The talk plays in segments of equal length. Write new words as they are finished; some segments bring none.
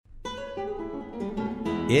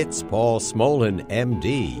It's Paul Smolin,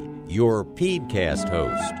 MD, your Pedcast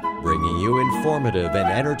host, bringing you informative and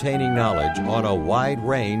entertaining knowledge on a wide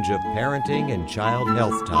range of parenting and child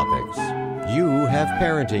health topics. You have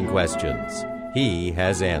parenting questions. He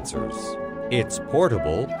has answers. It's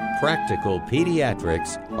portable, practical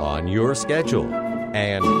pediatrics on your schedule.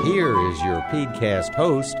 And here is your Pedcast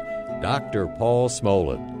host, Dr. Paul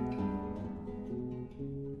Smolin.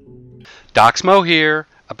 Doc Smo here,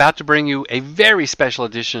 about to bring you a very special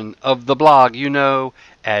edition of the blog you know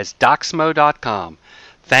as DocSmo.com.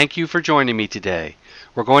 Thank you for joining me today.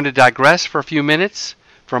 We're going to digress for a few minutes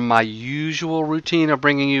from my usual routine of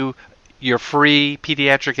bringing you your free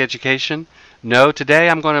pediatric education. No, today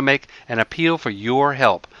I'm going to make an appeal for your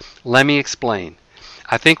help. Let me explain.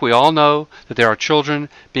 I think we all know that there are children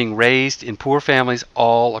being raised in poor families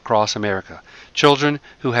all across America. Children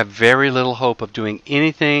who have very little hope of doing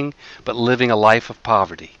anything but living a life of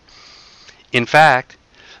poverty. In fact,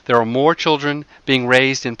 there are more children being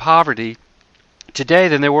raised in poverty today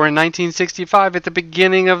than there were in 1965 at the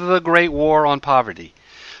beginning of the Great War on Poverty.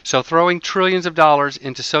 So throwing trillions of dollars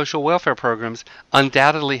into social welfare programs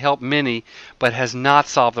undoubtedly helped many, but has not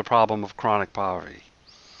solved the problem of chronic poverty.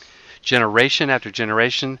 Generation after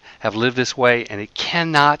generation have lived this way, and it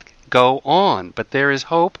cannot go on. But there is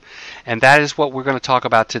hope, and that is what we're going to talk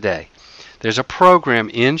about today. There's a program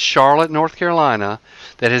in Charlotte, North Carolina,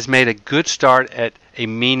 that has made a good start at a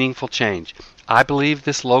meaningful change. I believe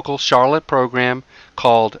this local Charlotte program,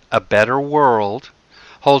 called A Better World,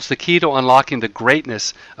 holds the key to unlocking the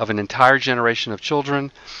greatness of an entire generation of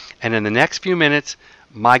children. And in the next few minutes,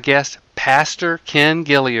 my guest, Pastor Ken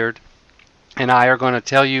Gilliard, and I are going to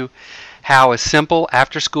tell you how a simple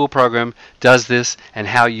after-school program does this and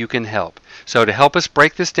how you can help. So to help us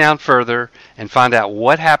break this down further and find out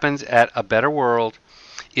what happens at A Better World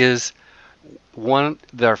is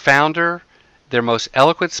their founder, their most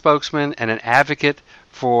eloquent spokesman, and an advocate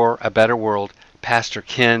for a better world, Pastor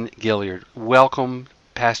Ken Gilliard. Welcome,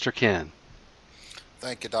 Pastor Ken.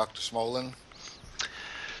 Thank you, Dr. Smolin.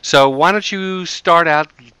 So why don't you start out,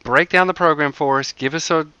 break down the program for us, give us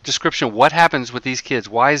a description of what happens with these kids.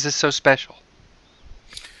 Why is this so special?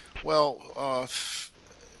 Well,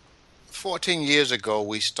 14 years ago,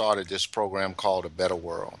 we started this program called A Better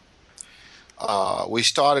World. We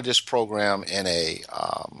started this program in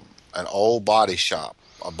an old body shop,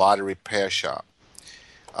 a body repair shop.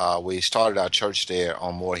 We started our church there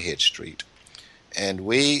on Moorhead Street. And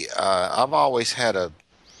I've always had a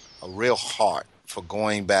real heart for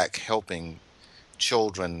going back helping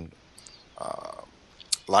children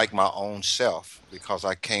like my own self, because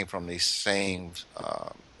I came from these same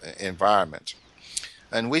environments.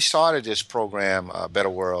 And we started this program, Better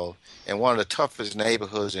World, in one of the toughest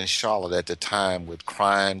neighborhoods in Charlotte at the time, with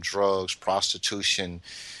crime, drugs, prostitution.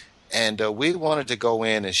 And we wanted to go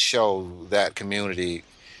in and show that community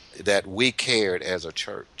that we cared as a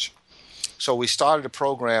church. So we started a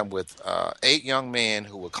program with 8 young men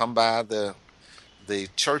who would come by the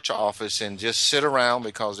church office and just sit around,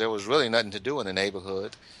 because there was really nothing to do in the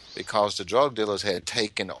neighborhood, because the drug dealers had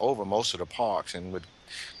taken over most of the parks, and with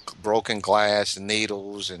broken glass and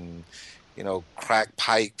needles and cracked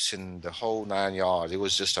pipes and the whole 9 yards. It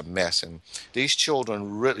was just a mess. And these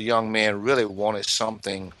children, young men, really wanted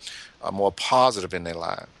something more positive in their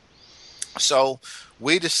life. So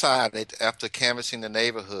we decided, after canvassing the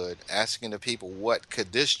neighborhood, asking the people what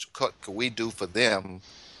could we do for them,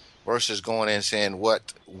 versus going in and saying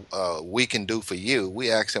what we can do for you.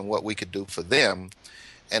 We asked them what we could do for them,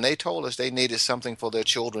 and they told us they needed something for their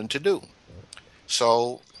children to do.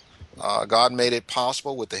 So God made it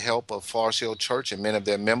possible, with the help of Forest Hill Church and many of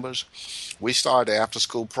their members. We started the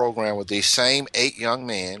after-school program with these same 8 young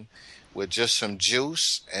men, with just some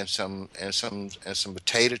juice and some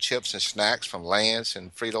potato chips and snacks from Lance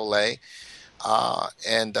and Frito-Lay.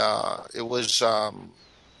 It was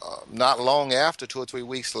not long after, 2 or 3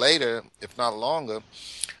 weeks later, if not longer,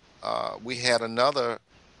 we had another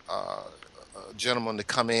gentleman to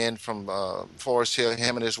come in from Forest Hill.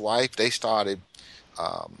 Him and his wife, they started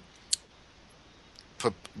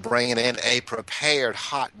bringing in a prepared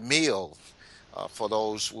hot meal for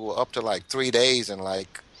those who were up to like 3 days and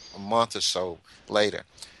like a month or so later.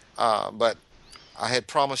 But I had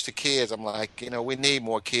promised the kids, I'm like, we need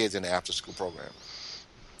more kids in the after-school program.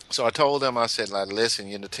 So I told them, I said,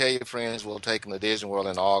 listen, tell your friends we'll take them to Disney World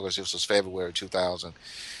in August. This was February 2000.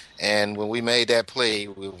 And when we made that plea,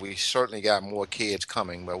 we certainly got more kids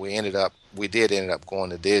coming, but we did end up going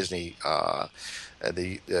to Disney for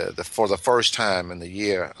the first time in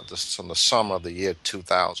from the summer of the year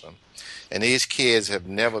 2000. And these kids have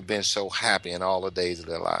never been so happy in all the days of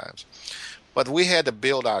their lives. But we had to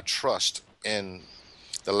build our trust in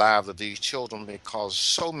the lives of these children, because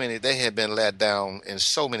so many, they had been let down in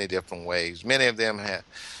so many different ways. Many of them had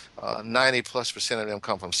 90+% of them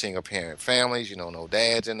come from single parent families, no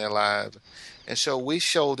dads in their lives. And so we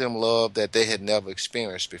showed them love that they had never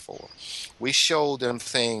experienced before. We showed them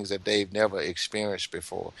things that they've never experienced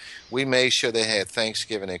before. We made sure they had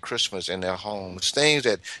Thanksgiving and Christmas in their homes, things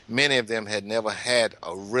that many of them had never had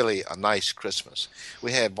a nice Christmas.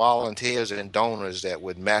 We had volunteers and donors that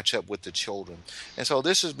would match up with the children. And so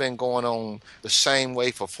this has been going on the same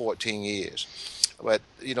way for 14 years. But,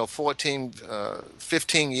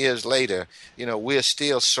 15 years later, we're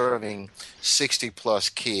still serving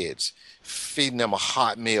 60+ kids, feeding them a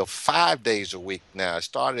hot meal 5 days a week now. It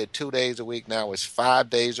started at 2 days a week. Now it's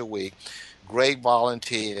 5 days a week. Great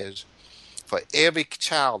volunteers. For every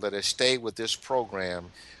child that has stayed with this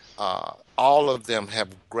program, all of them have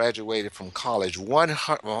graduated from college.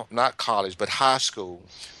 Not college, but high school.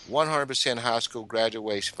 100% high school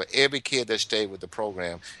graduation for every kid that stayed with the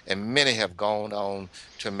program. And many have gone on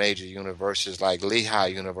to major universities like Lehigh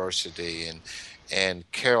University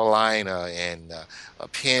and Carolina and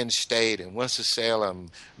Penn State and Winston-Salem,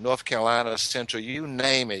 North Carolina Central, you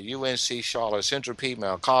name it, UNC Charlotte, Central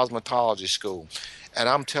Piedmont, Cosmetology School. And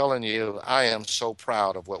I'm telling you, I am so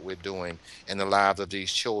proud of what we're doing in the lives of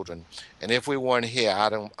these children. And if we weren't here,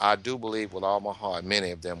 I do believe with all my heart,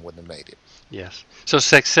 many of them wouldn't have made it. Yes. So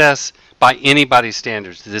success, by anybody's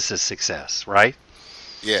standards, this is success, right?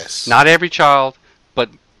 Yes. Not every child, but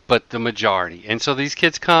the majority. And so these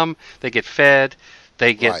kids come, they get fed,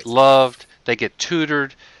 they get loved, they get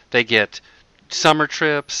tutored, they get summer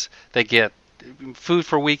trips, they get food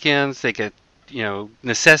for weekends, they get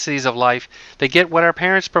necessities of life. They get what our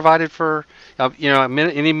parents provided for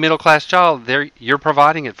any middle class child. You're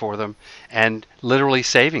providing it for them and literally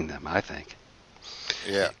saving them, I think.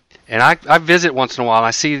 Yeah. And I visit once in a while and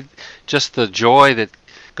I see just the joy that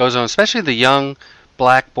goes on, especially the young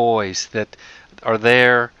black boys that are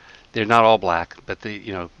there. They're not all black, but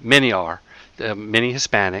many are, many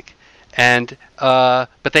Hispanic, and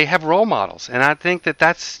but they have role models, and I think that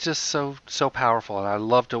that's just so powerful, and I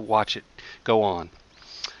love to watch it go on.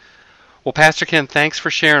 Well, Pastor Ken, thanks for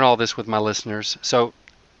sharing all this with my listeners. So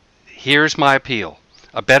here's my appeal.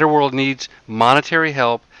 A better world needs monetary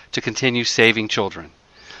help to continue saving children.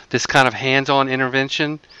 This kind of hands-on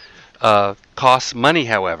intervention costs money,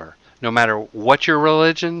 however. No matter what your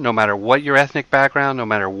religion, no matter what your ethnic background, no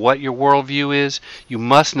matter what your worldview is, you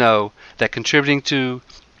must know that contributing to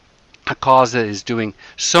a cause that is doing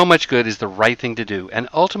so much good is the right thing to do, and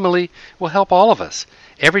ultimately will help all of us.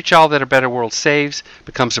 Every child that a better world saves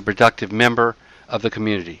becomes a productive member of the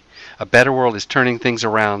community. A better world is turning things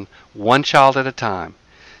around one child at a time.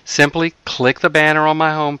 Simply click the banner on my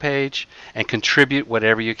homepage and contribute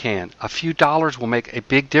whatever you can. A few dollars will make a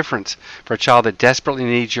big difference for a child that desperately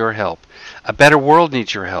needs your help. A better world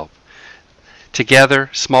needs your help. Together,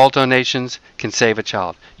 small donations can save a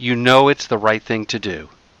child. You know it's the right thing to do.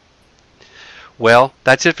 Well,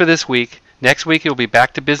 that's it for this week. Next week, it will be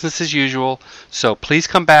back to business as usual, so please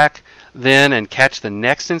come back then and catch the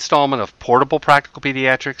next installment of Portable Practical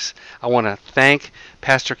Pediatrics. I want to thank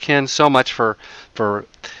Pastor Ken so much for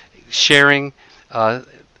sharing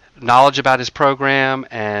knowledge about his program,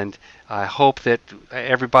 and I hope that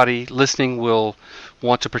everybody listening will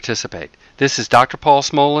want to participate. This is Dr. Paul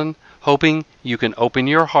Smolin, hoping you can open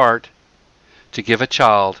your heart to give a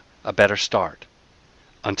child a better start.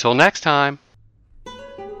 Until next time.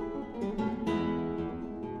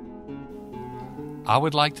 I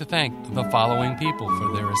would like to thank the following people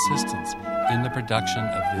for their assistance in the production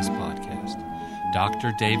of this podcast.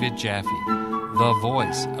 Dr. David Jaffe, the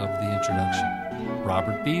voice of the introduction.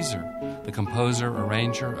 Robert Beezer, the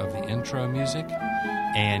composer-arranger of the intro music.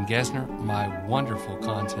 Ann Gesner, my wonderful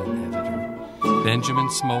content editor. Benjamin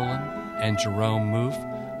Smolin and Jerome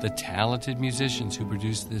Moof, the talented musicians who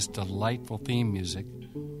produced this delightful theme music.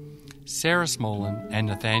 Sarah Smolin and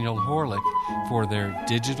Nathaniel Horlick for their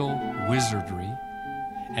digital wizardry.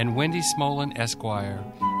 And Wendy Smolin, Esquire,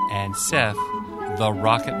 and Seth, the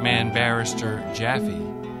Rocket Man Barrister Jaffe,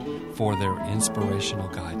 for their inspirational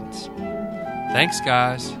guidance. Thanks,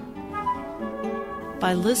 guys.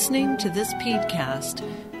 By listening to this Pedcast,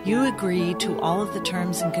 you agree to all of the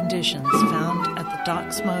terms and conditions found at the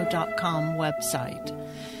DocsMo.com website.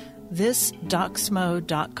 This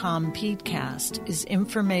DocsMo.com Pedcast is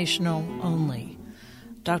informational only.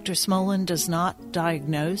 Dr. Smolin does not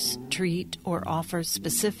diagnose, treat, or offer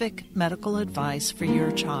specific medical advice for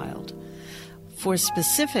your child. For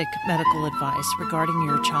specific medical advice regarding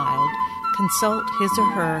your child, consult his or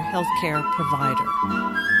her healthcare provider.